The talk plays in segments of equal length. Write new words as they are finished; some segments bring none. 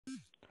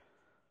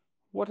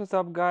What is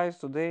up, guys?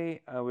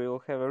 Today we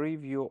will have a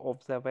review of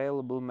the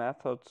available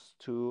methods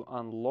to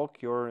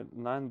unlock your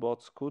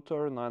Ninebot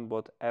scooter,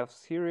 Ninebot F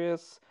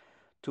series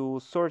to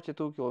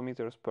 32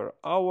 kilometers per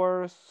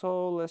hour.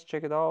 So let's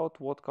check it out.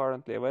 What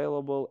currently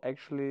available?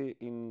 Actually,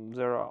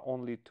 there are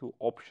only two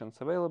options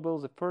available.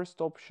 The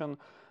first option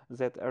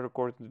that I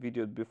recorded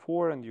video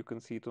before, and you can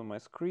see it on my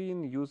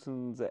screen,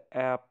 using the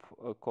app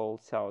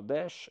called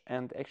Dash,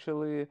 and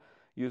actually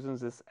using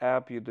this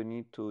app, you don't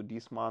need to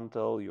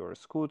dismantle your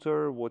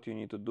scooter. What you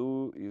need to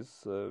do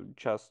is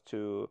just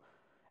to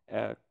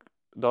uh,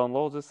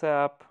 download this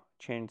app,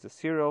 change the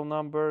serial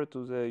number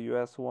to the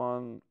US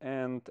one,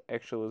 and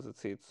actually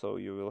that's it. So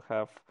you will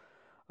have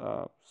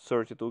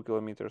 32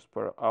 kilometers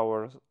per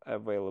hour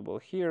available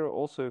here.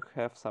 Also, you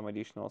have some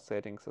additional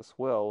settings as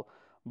well.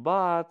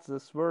 But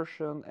this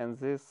version and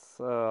this,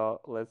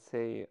 let's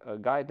say,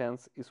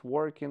 guidance is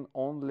working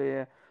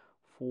only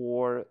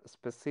for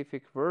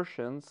specific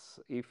versions.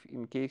 If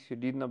in case you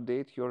didn't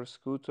update your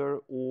scooter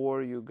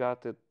or you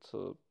got it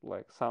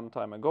like some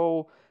time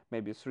ago,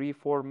 maybe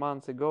 3-4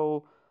 months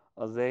ago,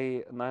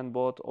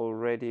 Ninebot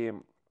already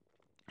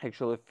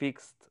actually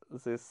fixed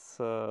this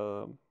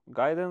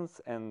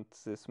guidance, and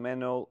this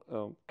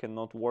manual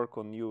cannot work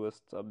on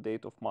newest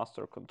update of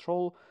master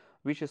control,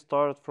 which is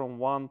started from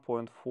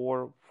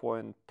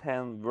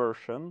 1.4.10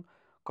 version.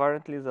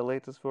 Currently the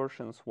latest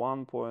version is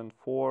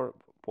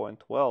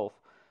 1.4.12.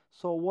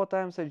 So what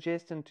I'm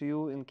suggesting to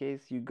you, in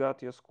case you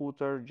got your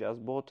scooter,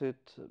 just bought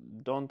it,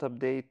 don't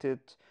update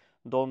it,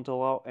 don't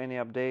allow any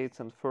updates,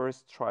 and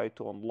first try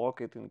to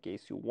unlock it in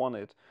case you want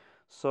it.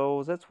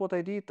 So that's what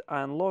I did.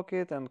 I unlock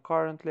it, and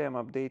currently I'm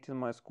updating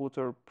my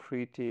scooter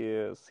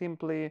pretty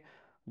simply,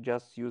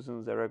 just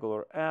using the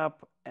regular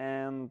app,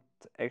 and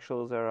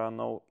actually there are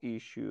no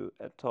issue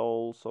at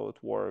all, so it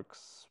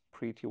works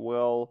pretty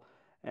well,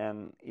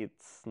 and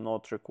it's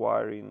not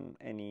requiring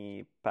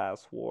any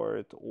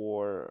password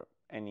or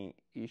any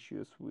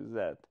issues with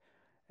that.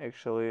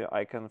 Actually,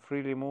 I can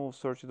freely move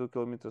 32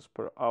 kilometers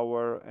per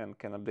hour and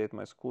can update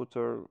my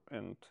scooter,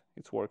 and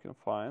it's working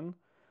fine.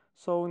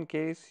 So in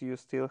case you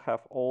still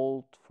have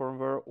old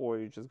firmware or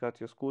you just got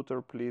your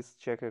scooter, please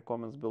check the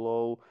comments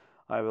below.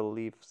 I will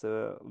leave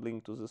the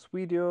link to this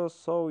video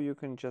so you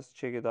can just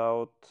check it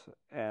out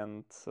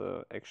and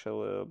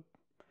actually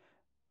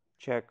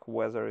check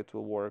whether it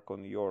will work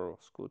on your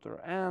scooter.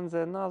 And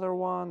another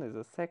one is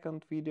a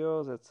second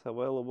video that's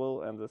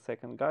available, and the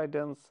second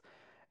guidance.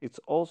 It's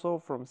also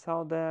from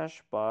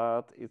Dash,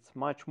 but it's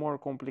much more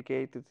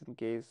complicated in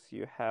case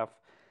you have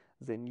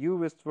the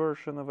newest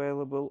version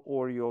available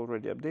or you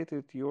already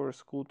updated your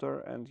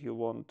scooter and you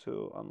want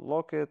to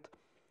unlock it.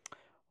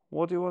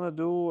 What you want to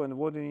do and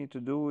what you need to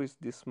do is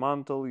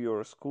dismantle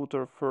your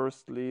scooter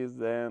firstly,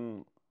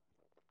 then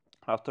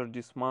after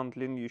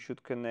dismantling you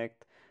should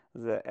connect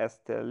the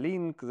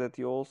ST-Link that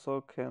you also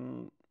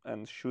can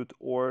and should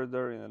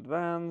order in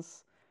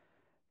advance,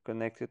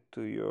 connect it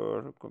to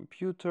your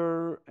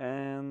computer,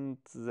 and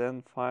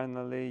then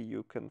finally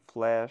you can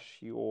flash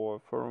your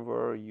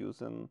firmware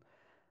using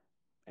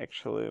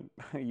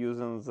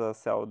using the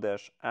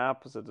Dash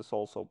app that is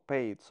also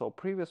paid. So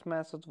previous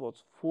method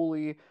was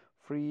fully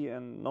free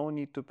and no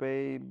need to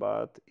pay,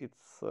 but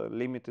it's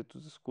limited to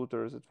the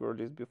scooters that were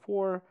released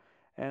before.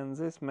 And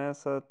this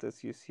method,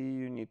 as you see,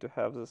 you need to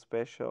have the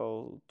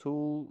special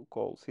tool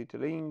called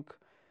CityLink.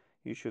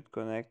 You should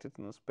connect it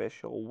in a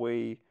special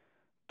way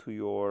to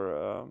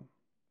your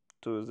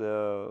to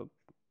the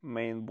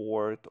main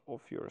board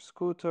of your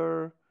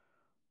scooter.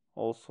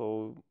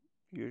 Also,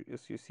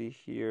 as you see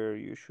here,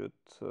 you should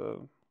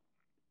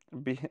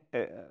be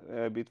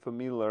a bit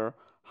familiar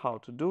how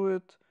to do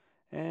it.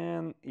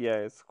 And yeah,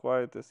 it's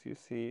quite, as you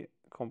see,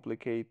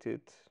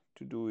 complicated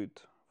to do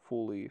it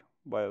fully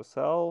by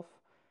yourself.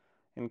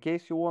 In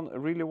case you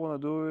really want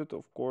to do it,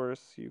 of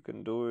course you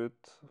can do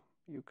it.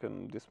 You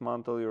can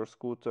dismantle your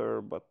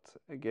scooter, but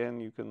again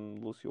you can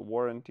lose your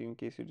warranty in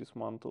case you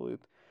dismantle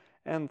it,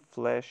 and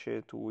flash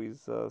it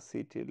with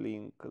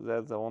CityLink.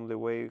 That's the only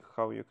way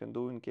how you can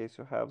do in case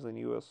you have the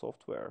newest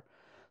software.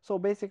 So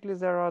basically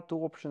there are two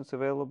options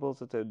available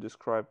that I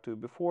described to you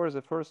before.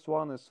 The first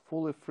one is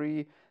fully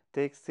free,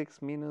 takes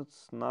 6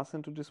 minutes,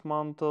 nothing to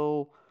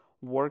dismantle,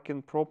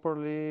 working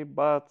properly,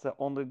 but the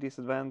only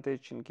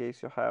disadvantage in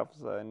case you have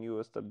the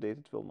newest update,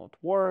 it will not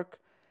work.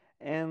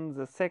 And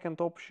the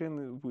second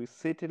option with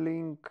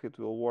CityLink, it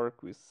will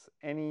work with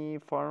any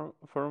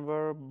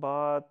firmware,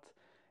 but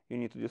you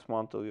need to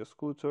dismantle your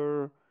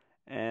scooter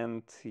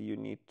and you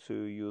need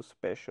to use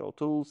special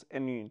tools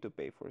and you need to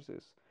pay for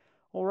this.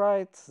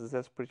 Alright,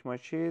 that's pretty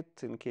much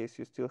it. In case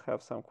you still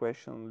have some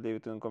questions, leave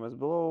it in the comments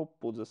below,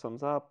 put the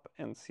thumbs up,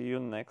 and see you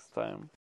next time.